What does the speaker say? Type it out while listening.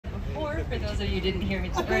For those of you who didn't hear me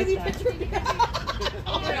the first time,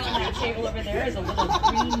 over on that table over there is a little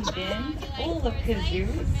green bin full of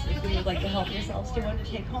kazoos. If you would like to help yourselves to one to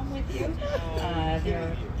take home with you.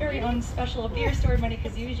 They're very own special beer store money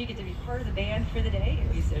kazoos. You get to be part of the band for the day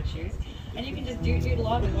if you so choose. And you can just doot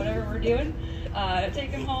along with whatever we're doing.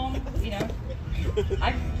 Take them home, you know.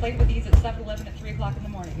 I've played with these at 7-Eleven at 3 o'clock in the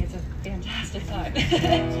morning. It's a fantastic time.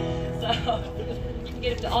 So you can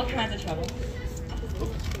get into all kinds of trouble.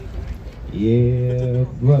 Yeah,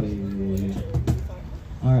 buddy.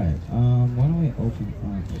 All right. Why don't we open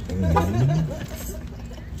up?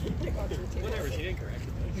 Whatever, she didn't correct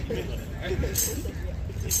it.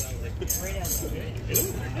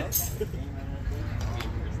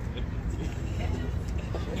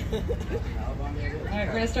 All right,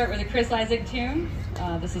 we're going to start with a Chris Isaak tune.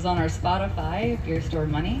 This is on our Spotify, Beer Store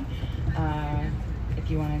Money. If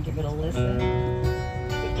you want to give it a listen.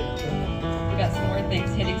 We got some more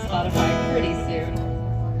things hitting Spotify pretty soon.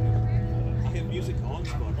 I have music on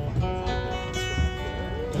Spotify.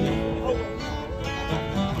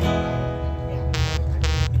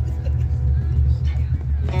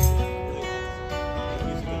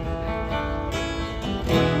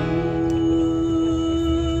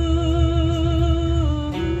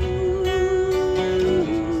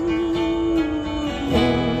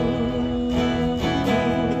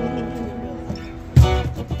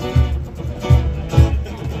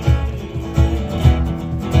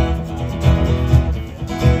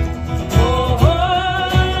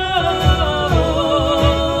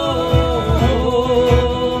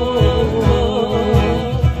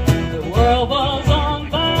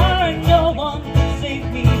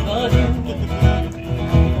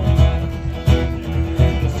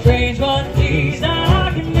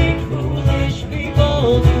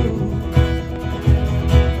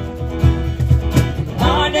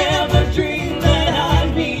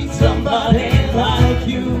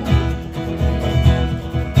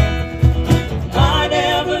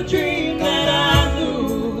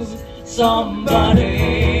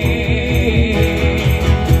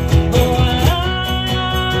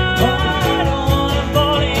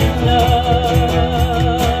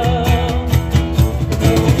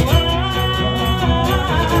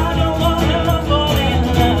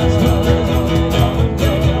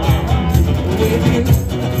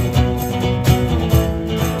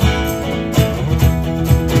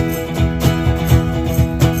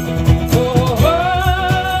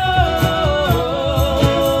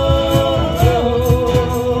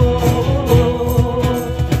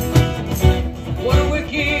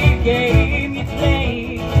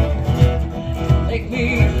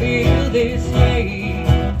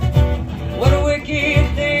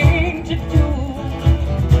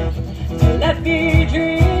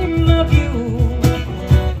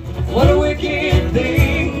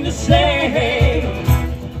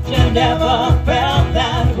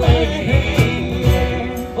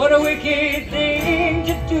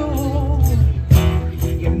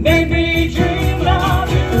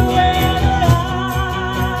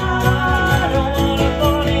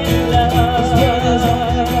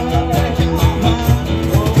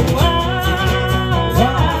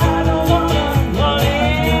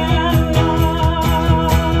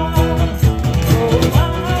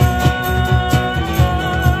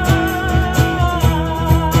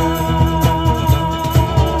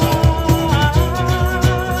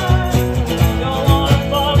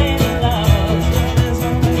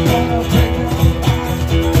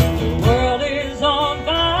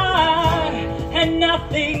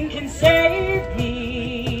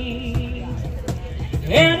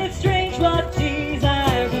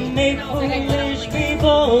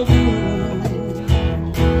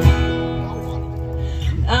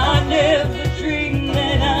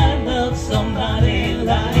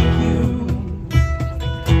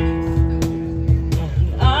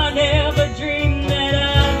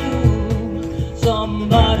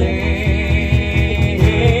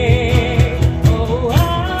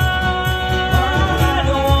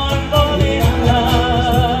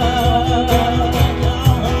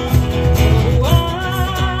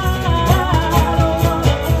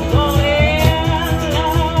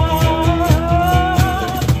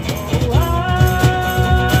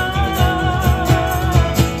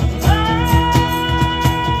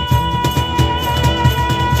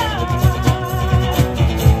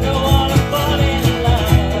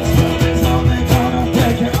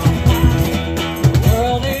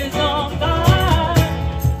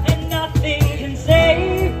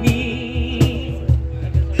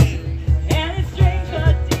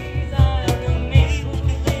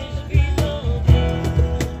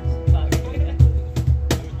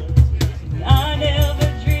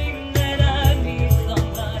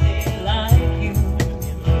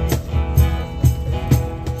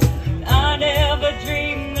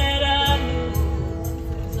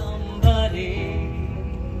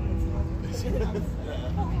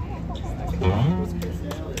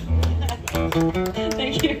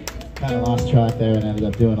 Thank you. Kind of lost track there and ended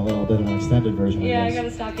up doing a little bit of an extended version. Yeah, I guess.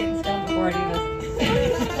 gotta stop getting stoned before I do this.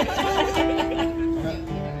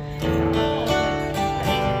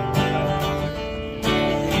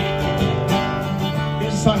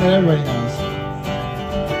 Here's a song that everybody knows.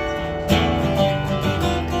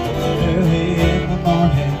 Early in the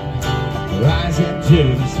morning, rising to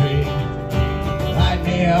the street, light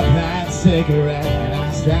me up that cigarette and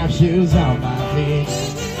I strap shoes on my feet.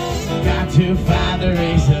 Got to find the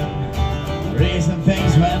reason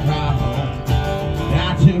things went wrong.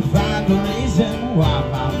 Got to find the reason why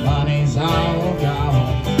my money's all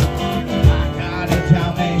gone. I got a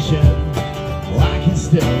Dalmatian, I can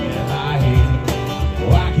still get high.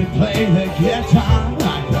 I can play the guitar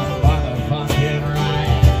like the motherfucking right.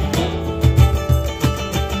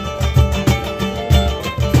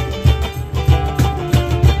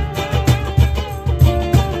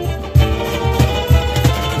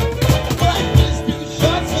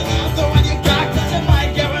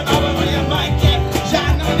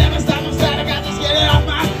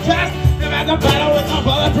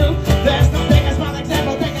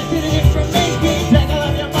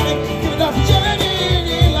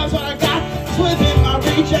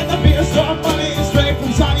 And the beer store money is straight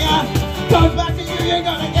from Sarnia. Goes back to you, you're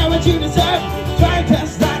gonna get what you deserve. Try and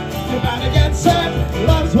test that, you're about to get served.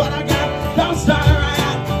 Love's what I got, don't start a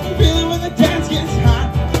riot. Feel it when the dance gets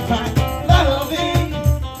hot. Fine, loving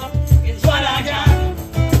is what I got.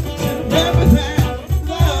 So remember that,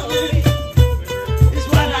 loving is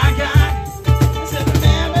what I got. So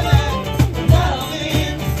remember that,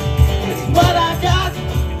 loving is what I got.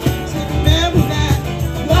 So remember that,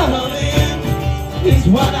 loving is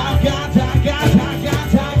what I've got, I got it.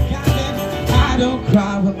 I don't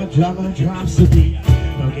cry when my drummer drops the beat.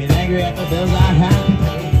 Don't get angry at the bills I have to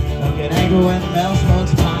pay. Don't get angry when Mel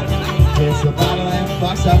smokes pot. Hits the bottle and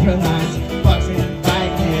fucks up her lines. Fucks it and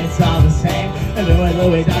bites me, it's all the same. And the way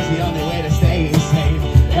Louis does the only way to stay safe.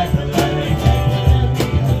 Let the learning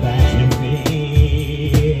come back to me.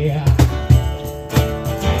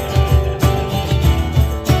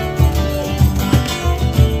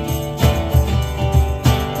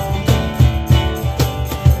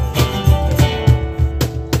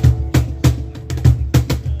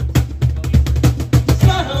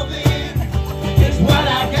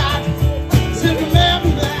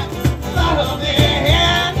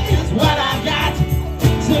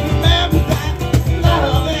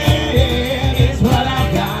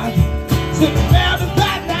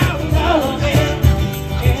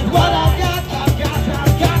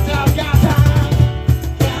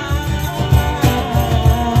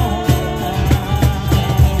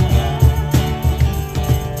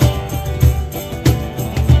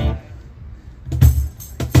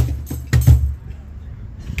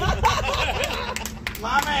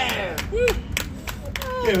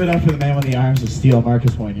 Give it up for the man with the arms of steel,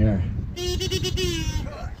 Marcus Moynier. I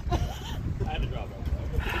had to drop it.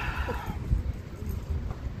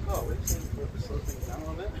 Oh, we're slow things down a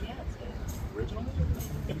little bit? Yeah, it's good. Original?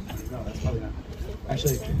 No, that's probably not.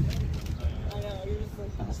 Actually,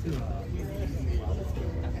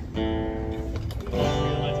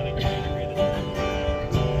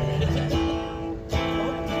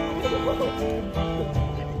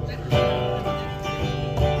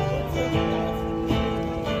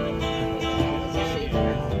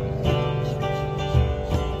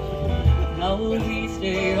 How will we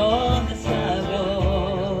stay on the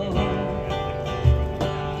sidewalk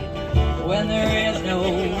when there is no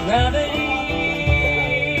gravity?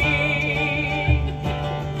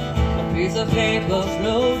 A piece of paper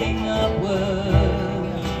floating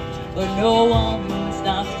upward, but no one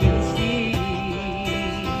stops to see.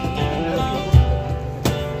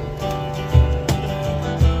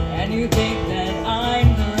 And you think that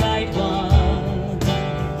I'm the right one,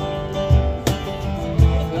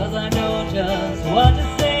 'cause I know just what to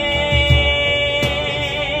say.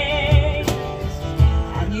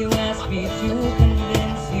 And you ask me to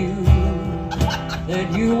convince you that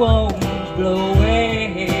you won't blow away.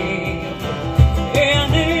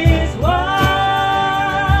 In this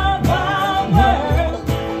wild, wild world,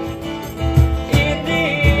 in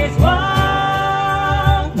this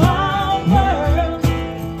wild, wild world,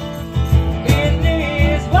 in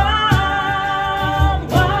this wild,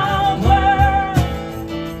 wild world,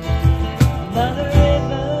 by the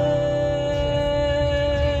river.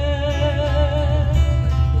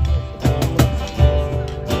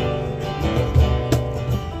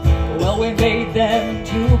 Well, we made them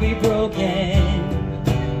to be broken.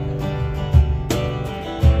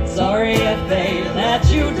 Sorry if they let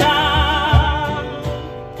you down.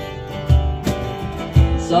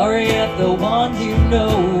 Sorry if the ones you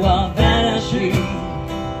know are vanishing.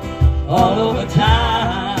 all over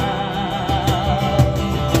town.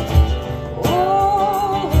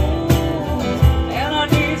 Oh, and I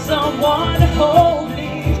need someone to hold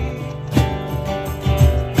me,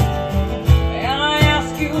 and I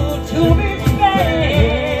ask you to be fair,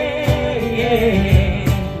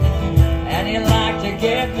 and you'd like to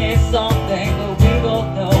give me something, but we both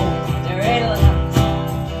know there ain't a lot.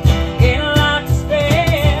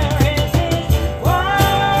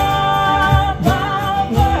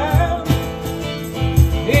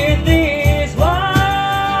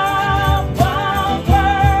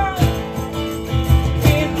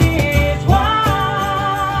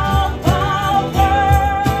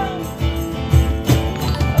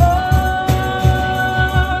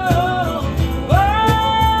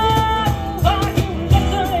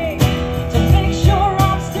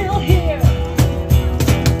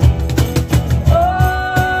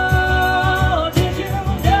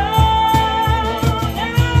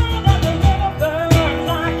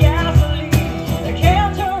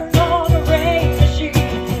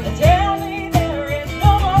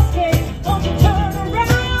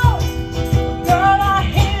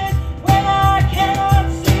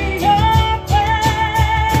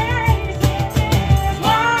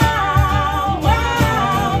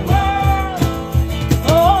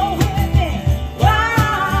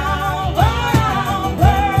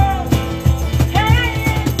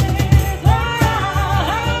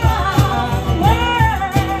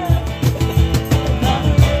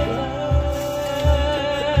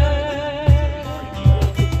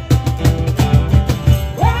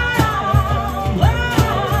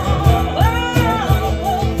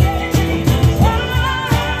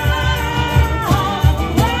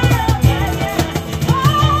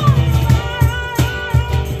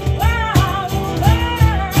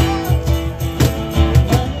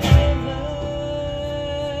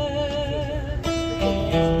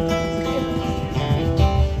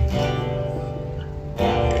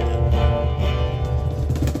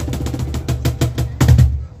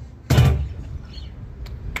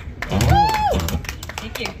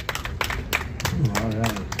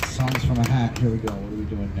 Here we go. What are we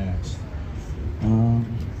doing next?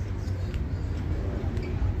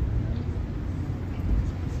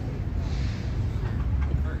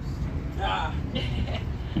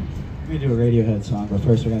 We're gonna do a Radiohead song, but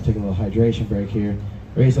first we're gonna take a little hydration break here.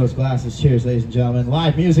 Raise those glasses. Cheers, ladies and gentlemen.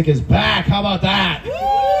 Live music is back. How about that?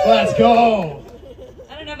 Let's go.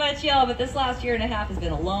 I don't know about y'all, but this last year and a half has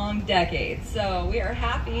been a long decade. So we are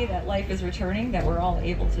happy that life is returning, that we're all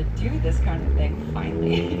able to do this kind of thing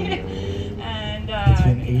finally. And it's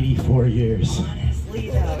been 84 years. Honestly,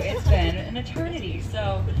 though, it's been an eternity.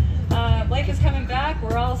 So life is coming back.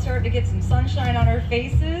 We're all starting to get some sunshine on our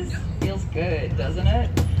faces. Feels good, doesn't it?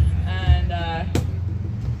 And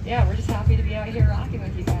yeah, we're just happy to be out here rocking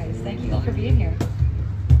with you guys. Thank you all for being here.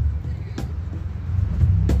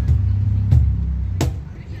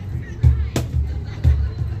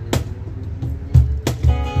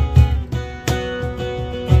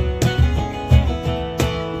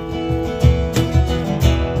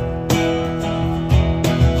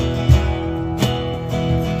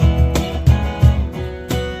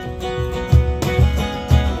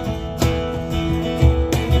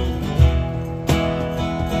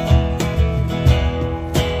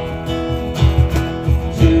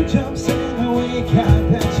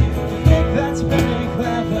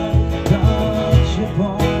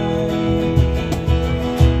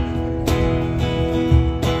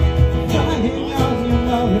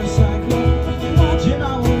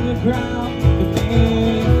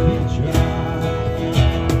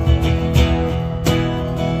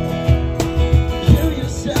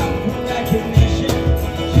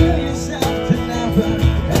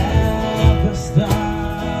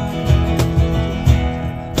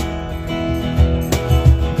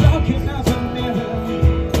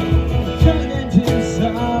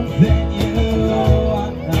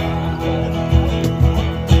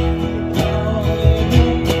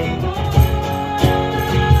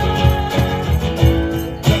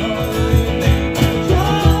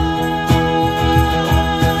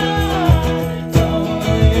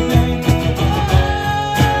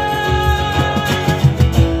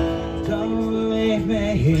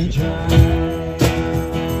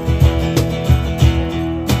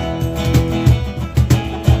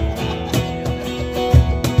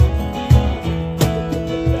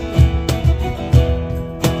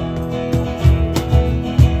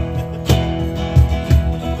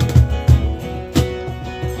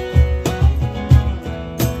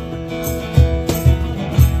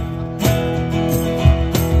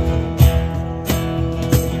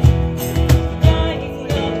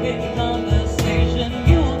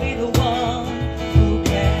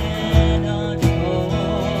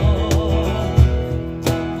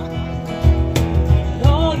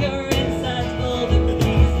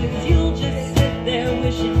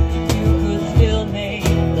 wishing you could still make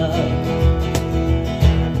love.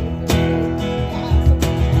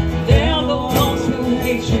 They're the ones who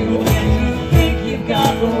hate you when you think you've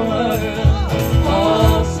got the world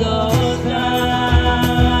all sorted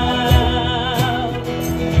out.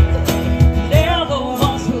 They're the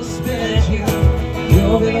ones who spit at you.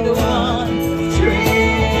 You'll be the one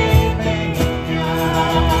dreaming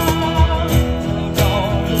out. So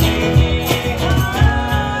don't leave me high.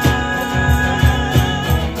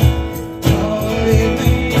 Don't leave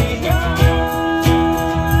me high.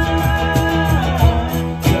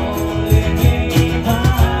 Don't leave me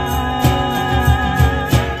high.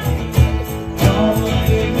 Don't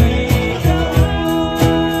leave me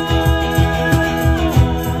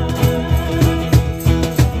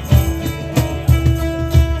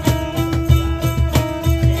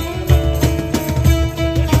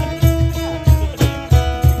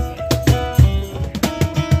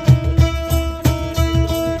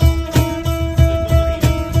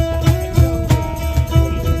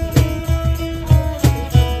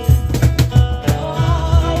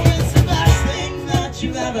It's the best thing that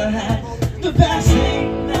you ever had. The best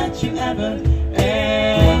thing that you ever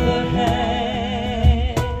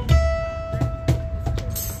had.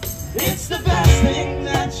 It's the best thing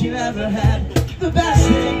that you ever had. The best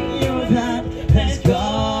thing you've had has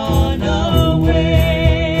gone away.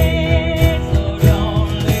 So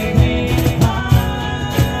don't leave me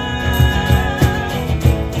high.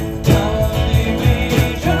 Don't leave me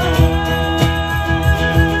dry.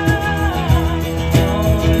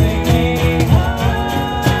 Don't leave me high.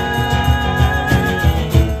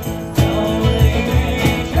 Don't leave me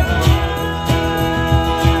dry.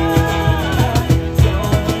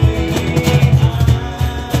 Don't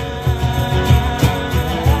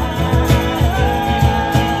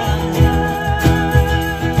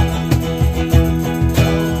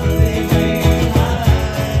leave me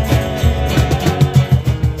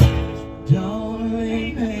Don't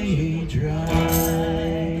leave me dry.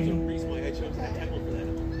 Reason why I chose that temple for that.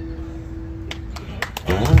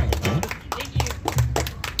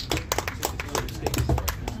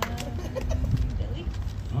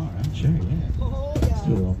 All right, sure, yeah. Let's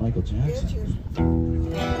do a little Michael Jackson.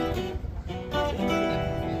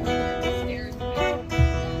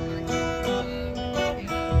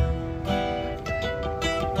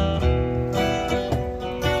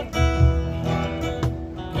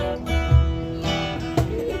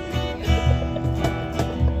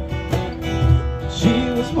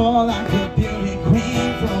 She was more like a beauty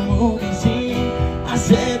queen from a movie scene. I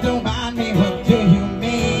said, don't mind me, what do you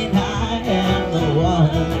mean? I am the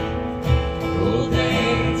one who'll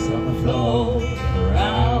dance on the floor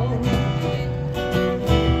around.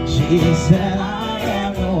 She said, I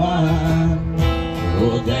am the one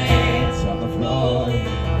who'll dance on the floor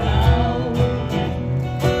around.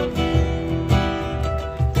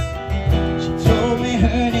 She told me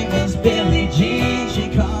her name was Billie Jean. She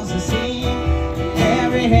caused a scene.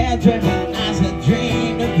 Every hairdresser has a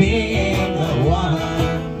dream of being the one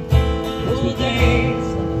who'll dance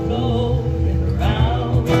on the floor and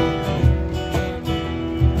around.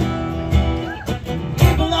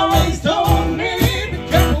 People always told me, be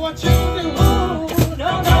careful what you do.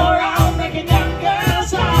 Don't go around breaking young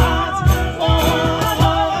girls' hearts. Oh,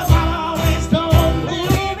 always told me,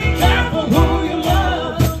 be careful who you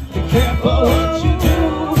love. Be careful what you do.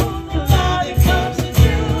 The light that comes to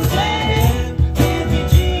you, saying, Billie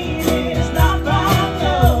Jean is not my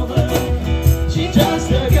lover. She's just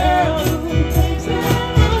a girl who thinks that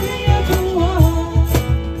I am the one.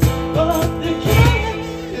 But the king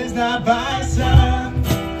is not my son.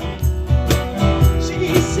 She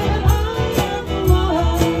said, I am the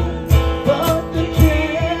one. But the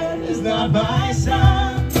king is not my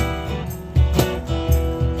son.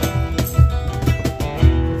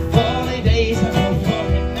 40 days and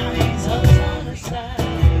 40 nights I was on her side.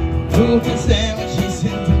 Who can stand when she's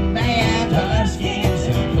in demand? Her schemes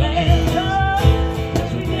and plans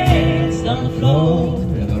as we danced on the floor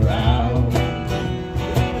and around.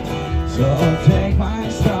 So take my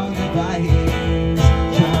strong advice.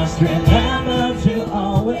 Just remember to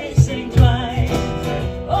always think twice.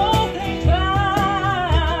 Oh, think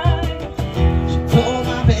twice. She told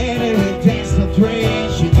my baby we danced till 3.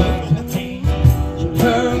 She looked at me. She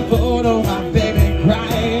turned photo, my baby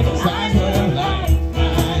cried. His eyes were like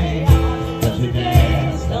mine. As we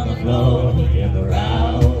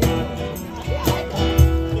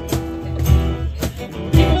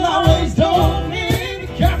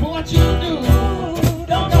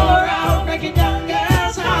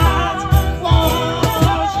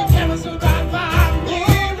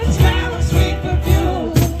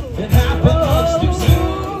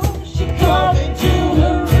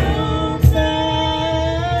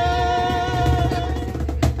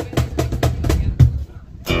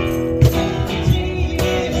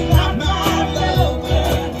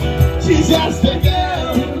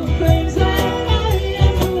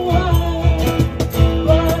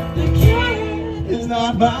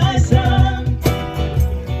my son.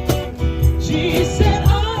 She said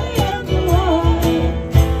I am the one,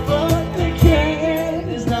 but the kid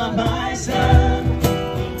is not my son.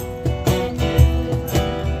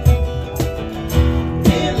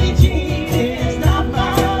 Billie Jean is not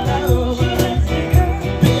my love.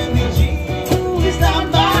 Billie Jean is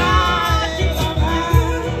not my love.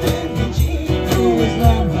 Billie Jean is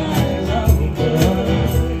not my love.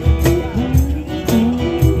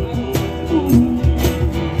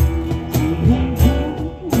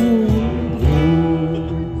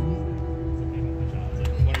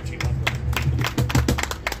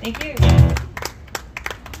 Thank you.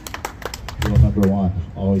 Rule number one,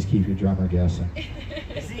 always keep your drummer guessing.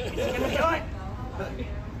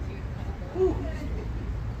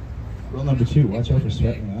 Rule number two, watch out for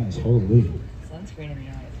sweat in the eyes. Holy. Sunscreen in the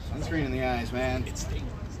eyes. Sunscreen in the eyes, man. It's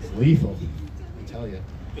lethal, I tell you.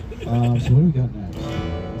 So what do we got next?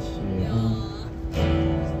 Let's see.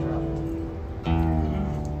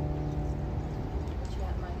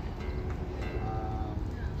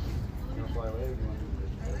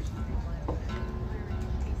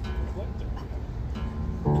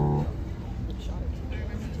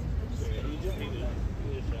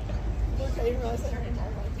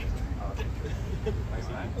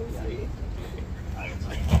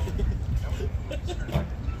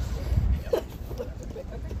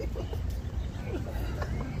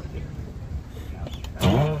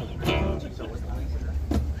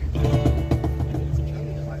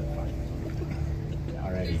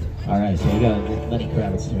 Alright, so we got Lenny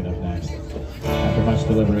Kravitz tune up next. After much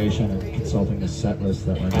deliberation and consulting the set list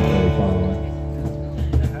that we're not really following,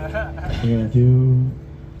 we're gonna do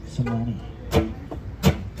some Lenny. Thank you.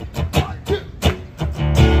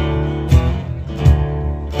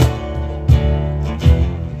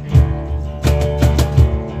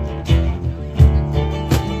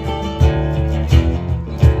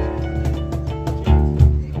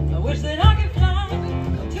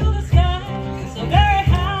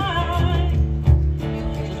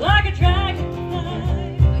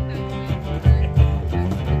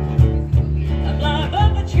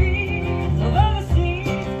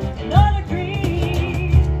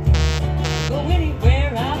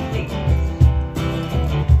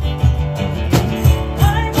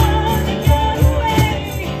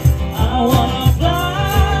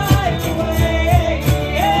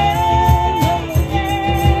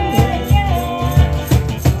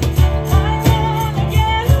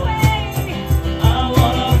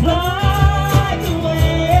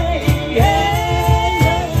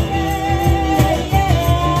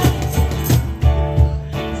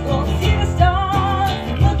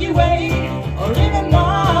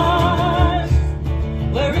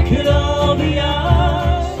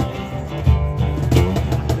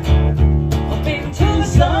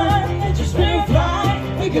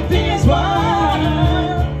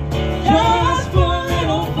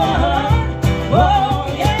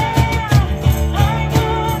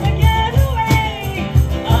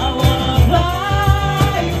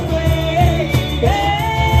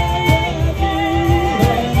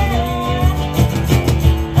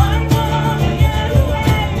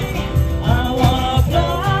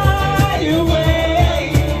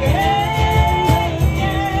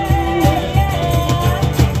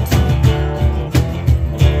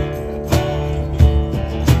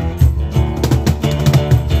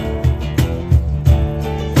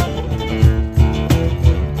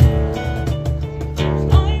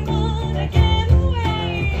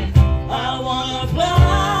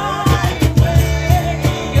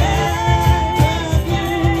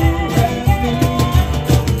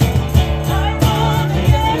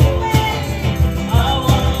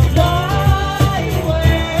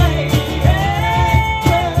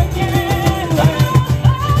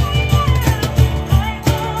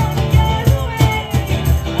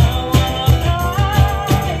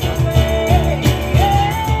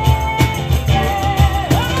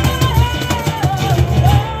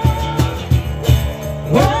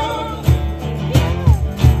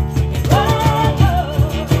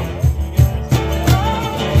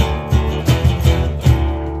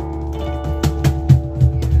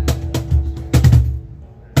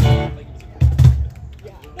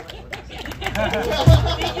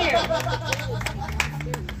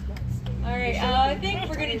 All right, I think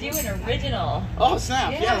we're gonna do an original. Oh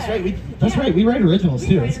snap! Yeah, that's right. That's right. We write originals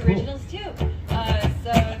too. We That's write cool. originals too.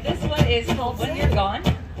 So this one is called "When You're Gone."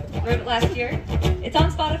 Wrote it last year. It's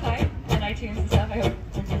on Spotify and iTunes and stuff. I hope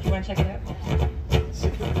if you want to check it out.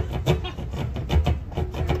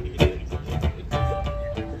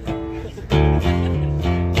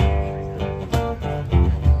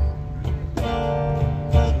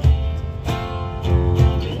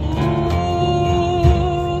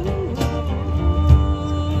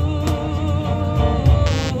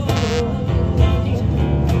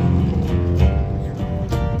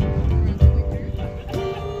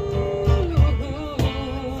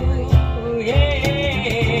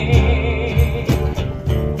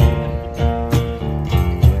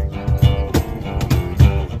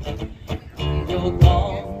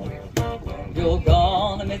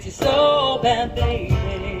 so bad, baby.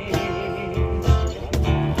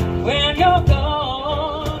 When you're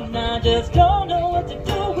gone, I just don't know what to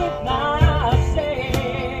do with myself.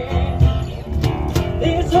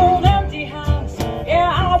 This old empty house,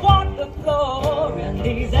 yeah, I walk the floor, and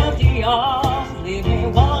these empty arms leave me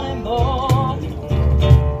wanting more.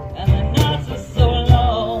 And the nights are so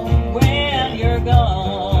long when you're gone.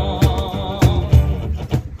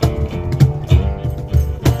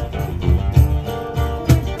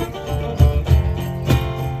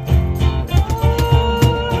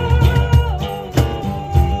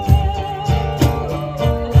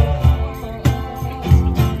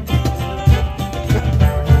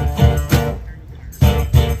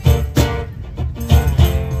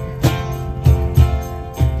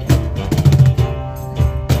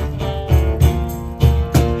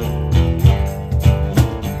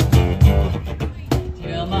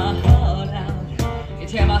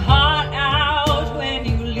 Tear my heart out when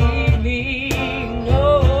you leave me.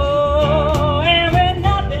 No, and we're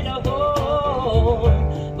nothing to hold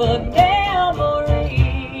but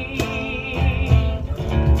memories.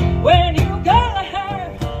 When you got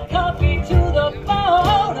her, cut me to the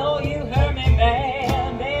bone. Oh, you hurt me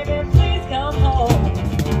bad, baby, please come home.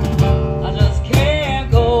 I just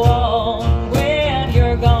can't go on when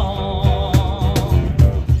you're gone.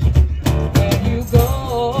 When you go,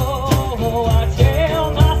 I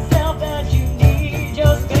tell myself that you need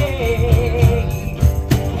your space,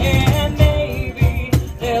 and maybe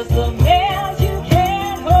there's some nails you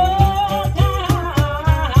can't hold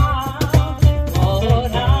down.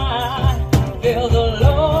 But I feel the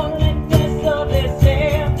loneliness of this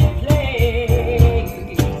empty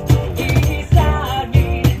place beside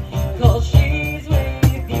me, 'cause she's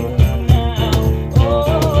with you now.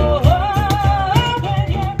 Oh,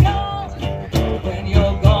 when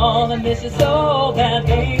you're gone, I miss you so bad,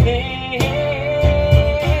 baby.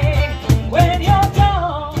 When you're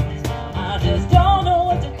gone, I just don't know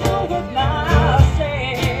what to do with myself.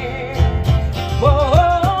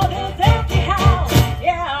 Whoa, this empty house,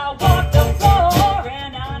 yeah, I walk the floor,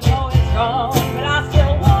 and I know it's wrong, but I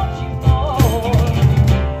still want you more.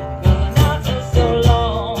 'Cause the nights are so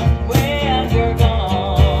long when you're gone.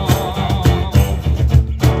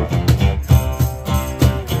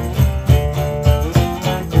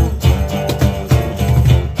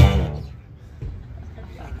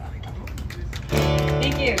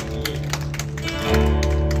 Thank you.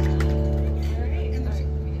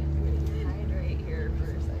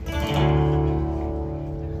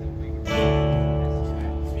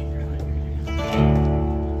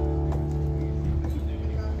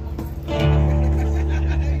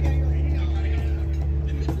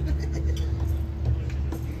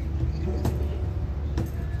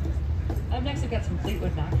 Up next, we've got some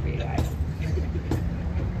Fleetwood Mac for you guys.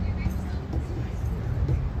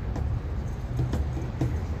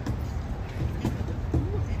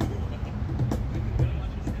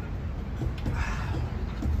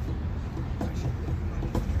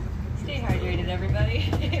 Stay hydrated, everybody.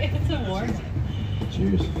 It's a warm.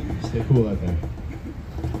 Cheers. Stay cool out there.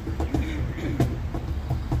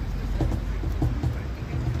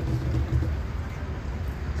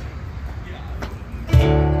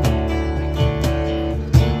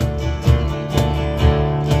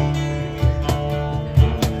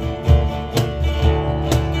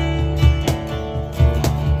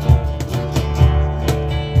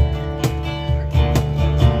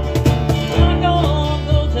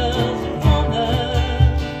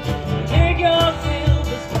 Take your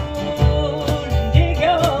silver spoon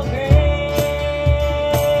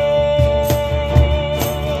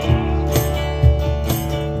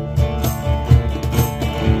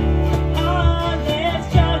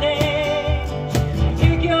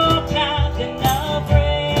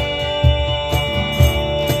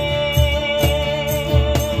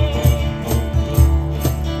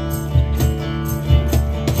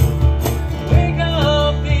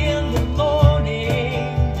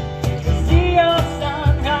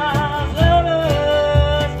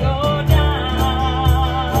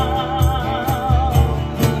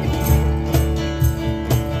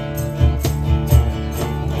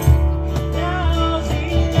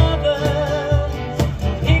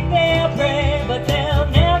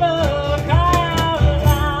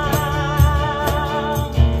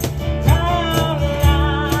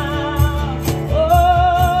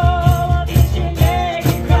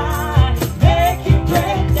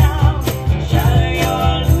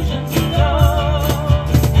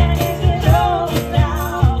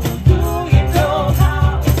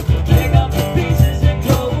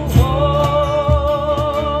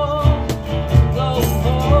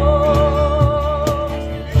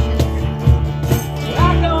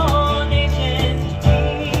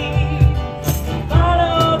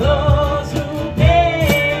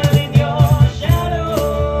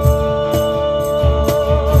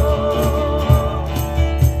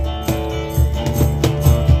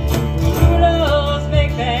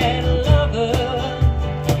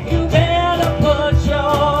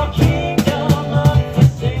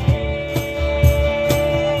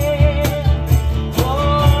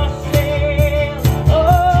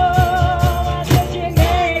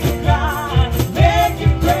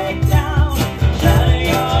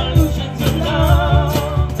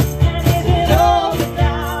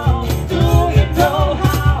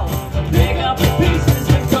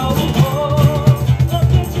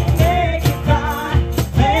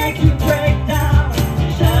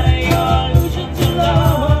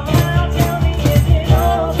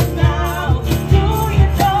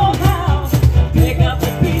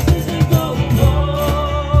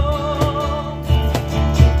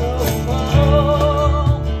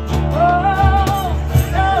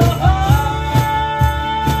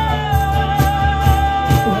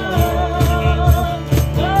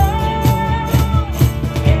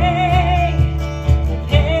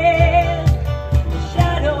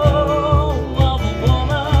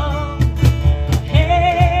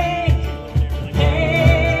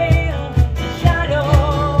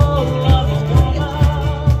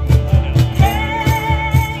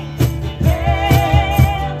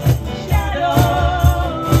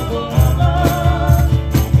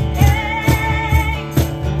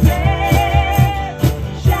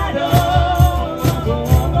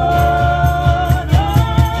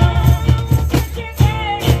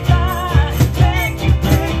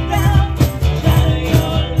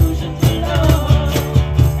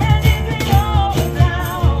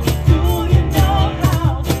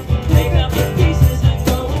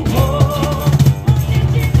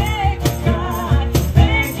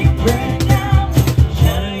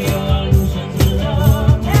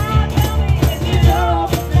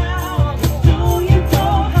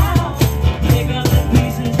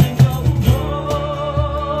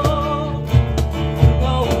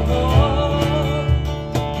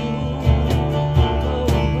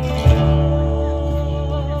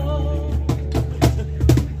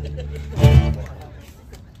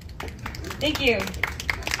Thank you.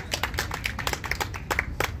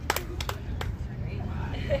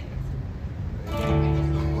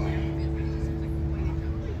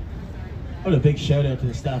 What a big shout out to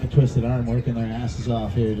the staff at Twisted Arm working their asses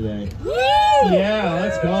off here today. Woo! Yeah,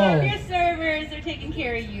 let's go. Your servers, they're taking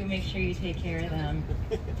care of you. Make sure you take care of them.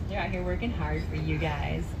 They're out here working hard for you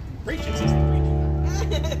guys. Preach it, sister, preach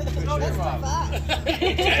it. Oh, that's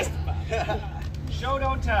the Show,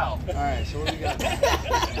 don't tell. All right, so what do we got?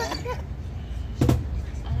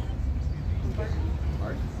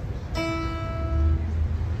 Mark?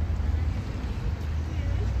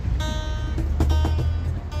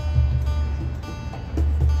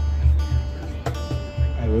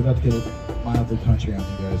 Hey, we're about to get mildly country on you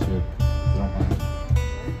guys here. If you don't mind.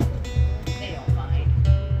 They don't mind.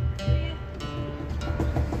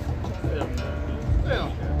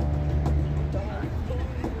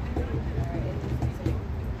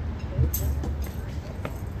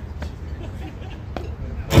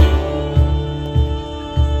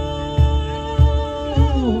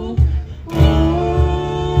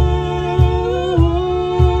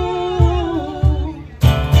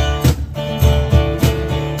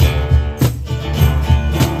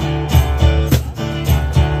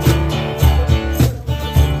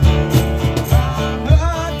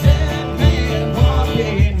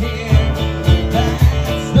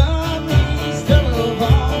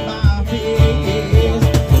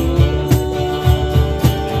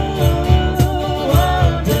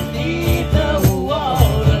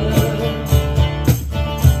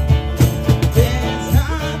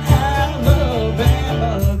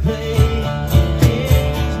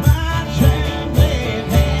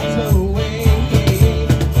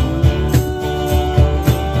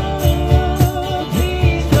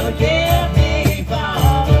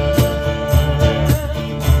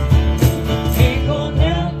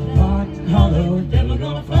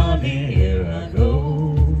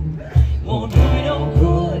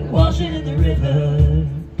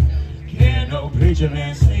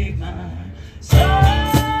 Man, save my soul.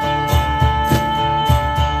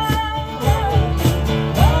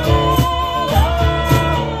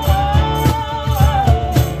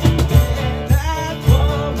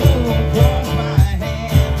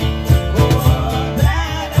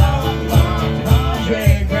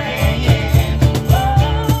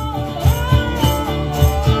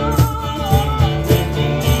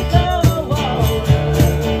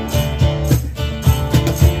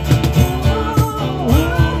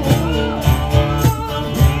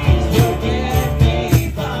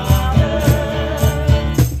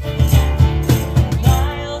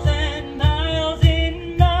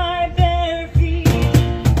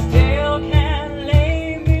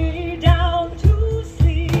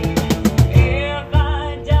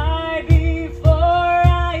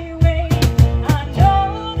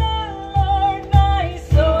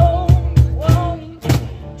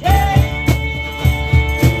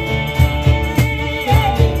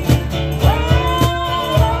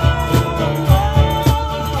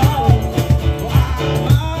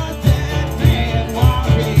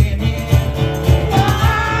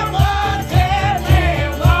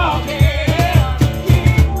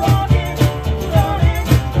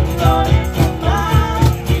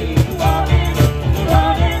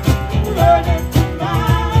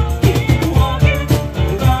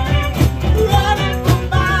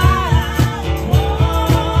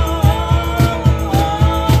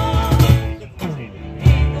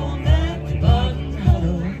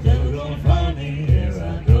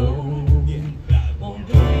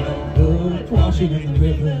 In the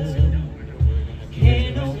river,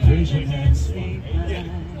 can't no preacher man save my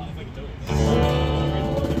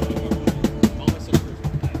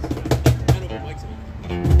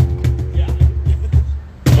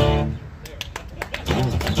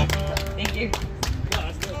Thank you.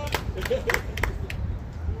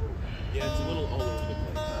 Yeah, it's a little all over the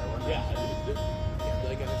place. Yeah,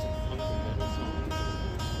 like I have some funk and metal songs.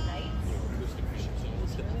 Nice. Acoustic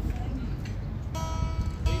songs.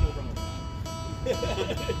 Ain't no wrong with that.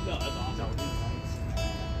 No, that's awesome.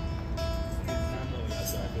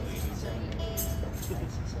 That's what I feel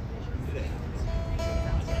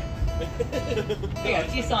like. We got a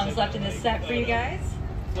few songs left in this set for you guys.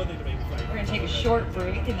 One thing to make We're going to take a short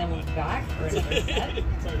break and then we'll be back for another set.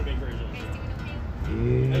 Sorry to make versions.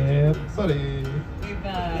 Yeah, buddy. We've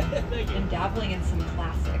been dabbling in some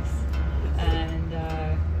classics and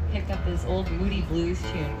picked up this old Moody Blues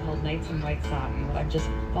tune called Nights in White Satin that I've just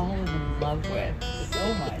fallen in love with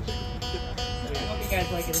so much. I hope you guys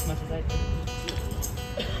like it as much as I do.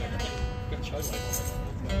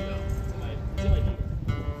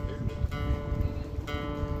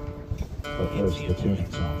 But first, the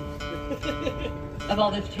tuning song. Of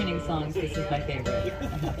all the tuning songs, this is my favorite, I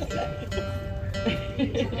have to say.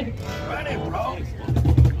 Ready, bro.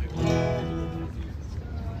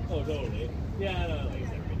 Oh, totally. Yeah, no, like I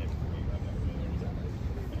said, right next to me.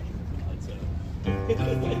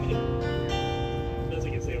 That's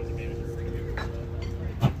like I say I was a manager.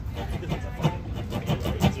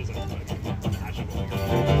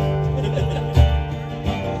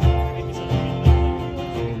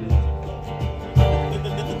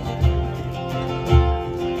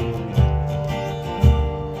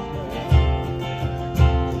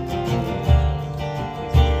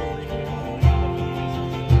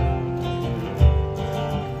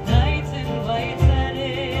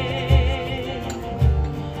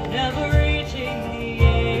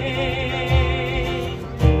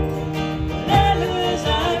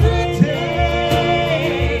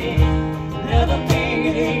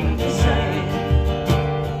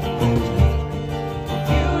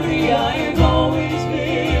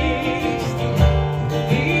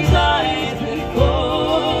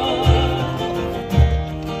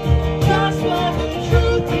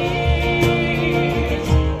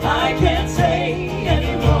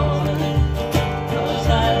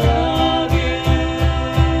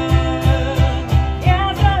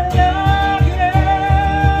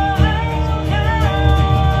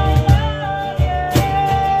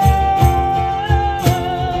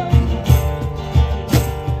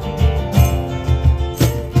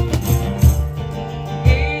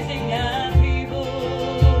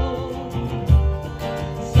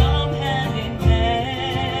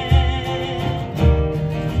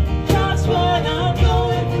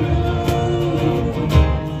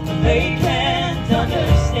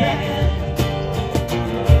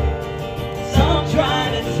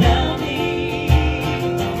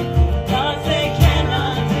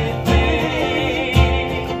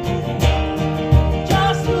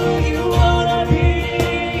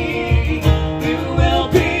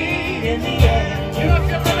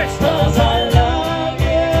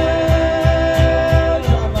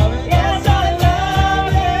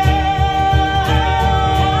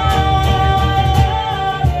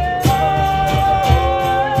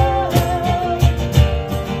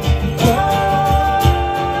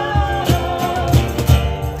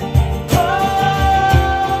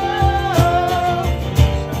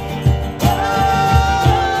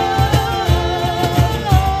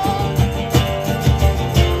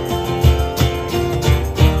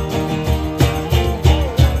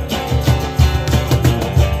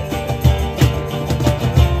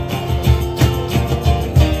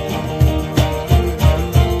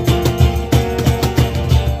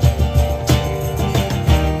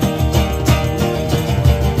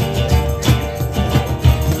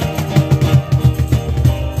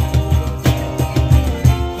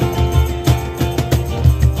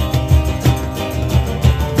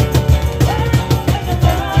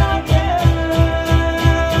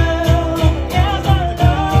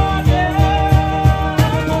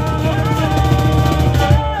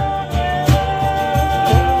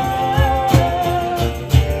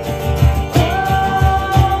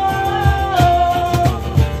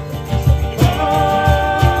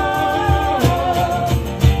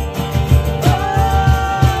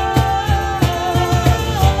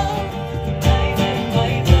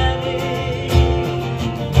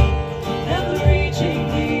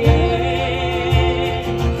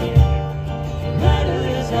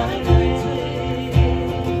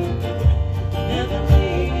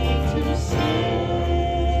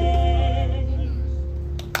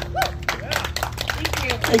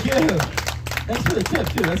 Thank you. Thanks for the tip,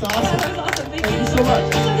 too. That's awesome. Yeah, that was awesome. Thank you you so much.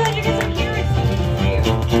 I'm so glad you guys are here. It's so good to see you.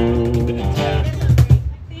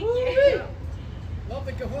 Thank you. Love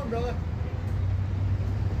the cajon, brother.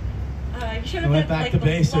 You should We have went been back like to the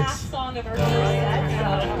basics. last song of our first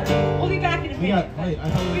set. So we'll be back in a minute. Wait, I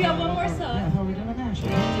thought We got one more Yeah, I song. thought we were doing a mashup.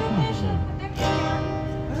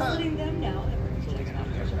 Just letting them know that we're going to take it off.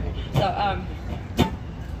 So,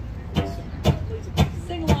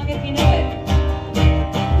 sing along if you know it.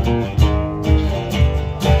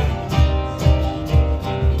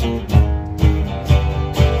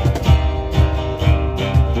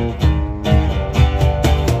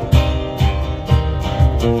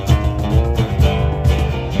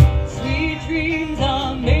 Sweet dreams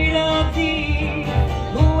are made of thee.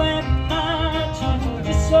 Who am I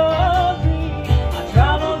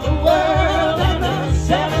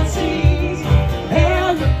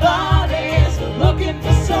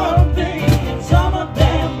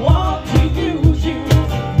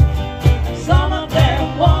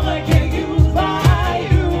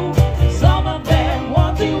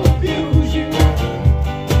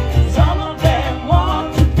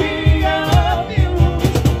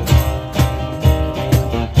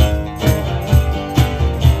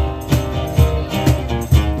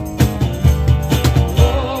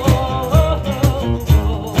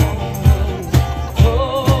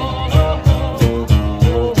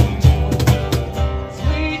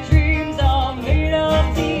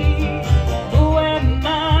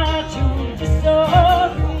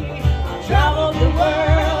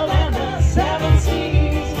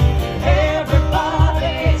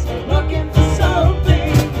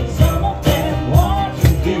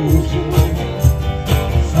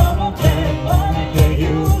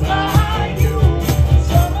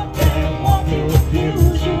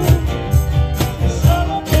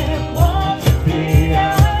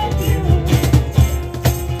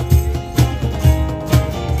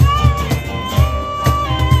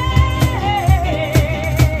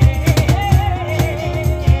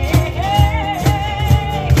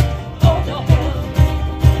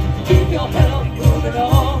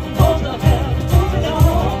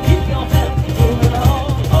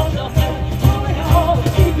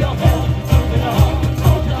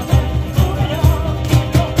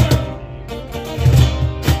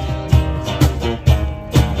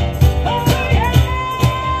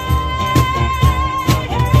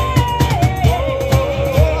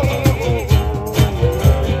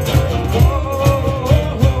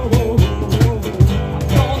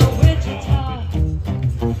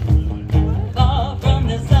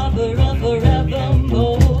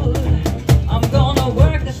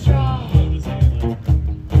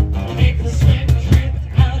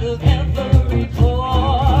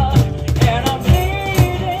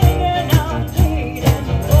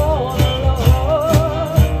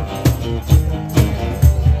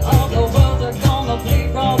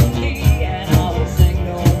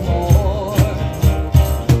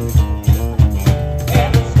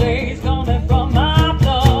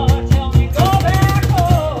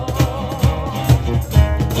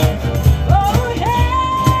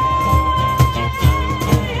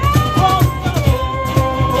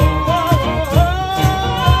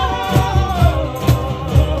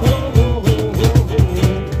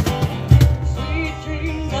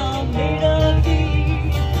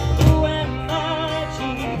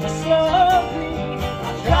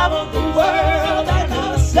traveled the world and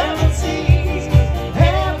the 7 seas.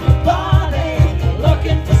 Everybody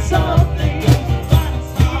looking for something. But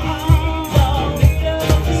it's all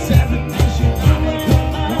the 7 nations only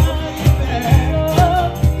come back.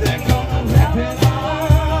 They're gonna wrap it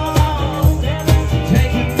all,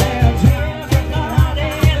 taking their time.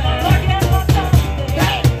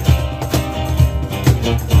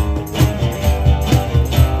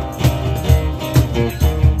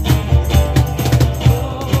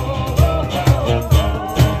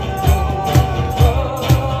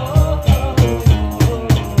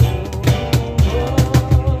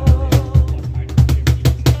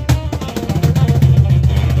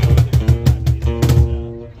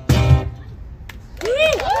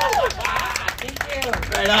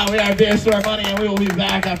 Right on, we are Beer Store Money, and we will be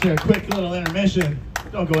back after a quick little intermission.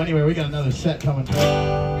 Don't go anywhere, we got another set coming.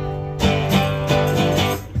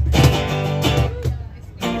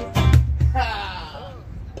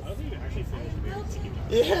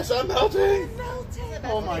 Yes, I'm melting.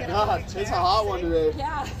 Oh my god, it's a hot one today.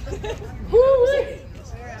 Yeah. Woo-wee.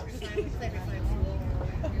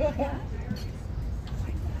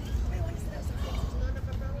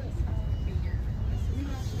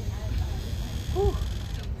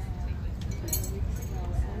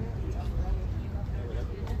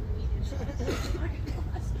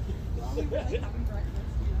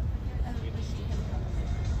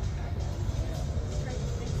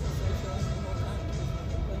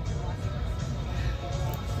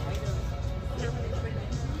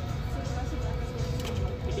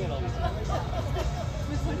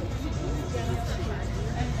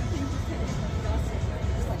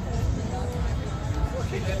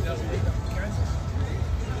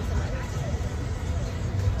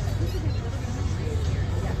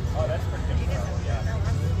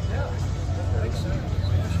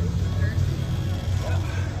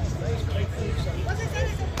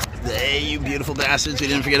 Hey, you beautiful bastards. We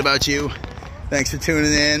didn't forget about you. Thanks for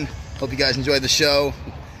tuning in. Hope you guys enjoyed the show.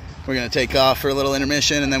 We're going to take off for a little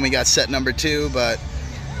intermission, and then we got set number 2, but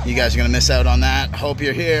you guys are going to miss out on that. Hope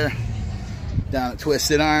you're here down at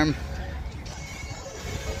Twisted Arm.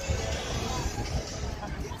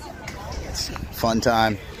 It's a fun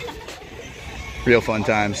time. Real fun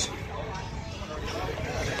times.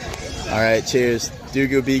 All right, cheers. Do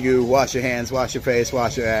goo be goo. Wash your hands, wash your face,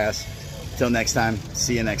 wash your ass. Till next time.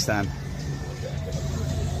 See you next time.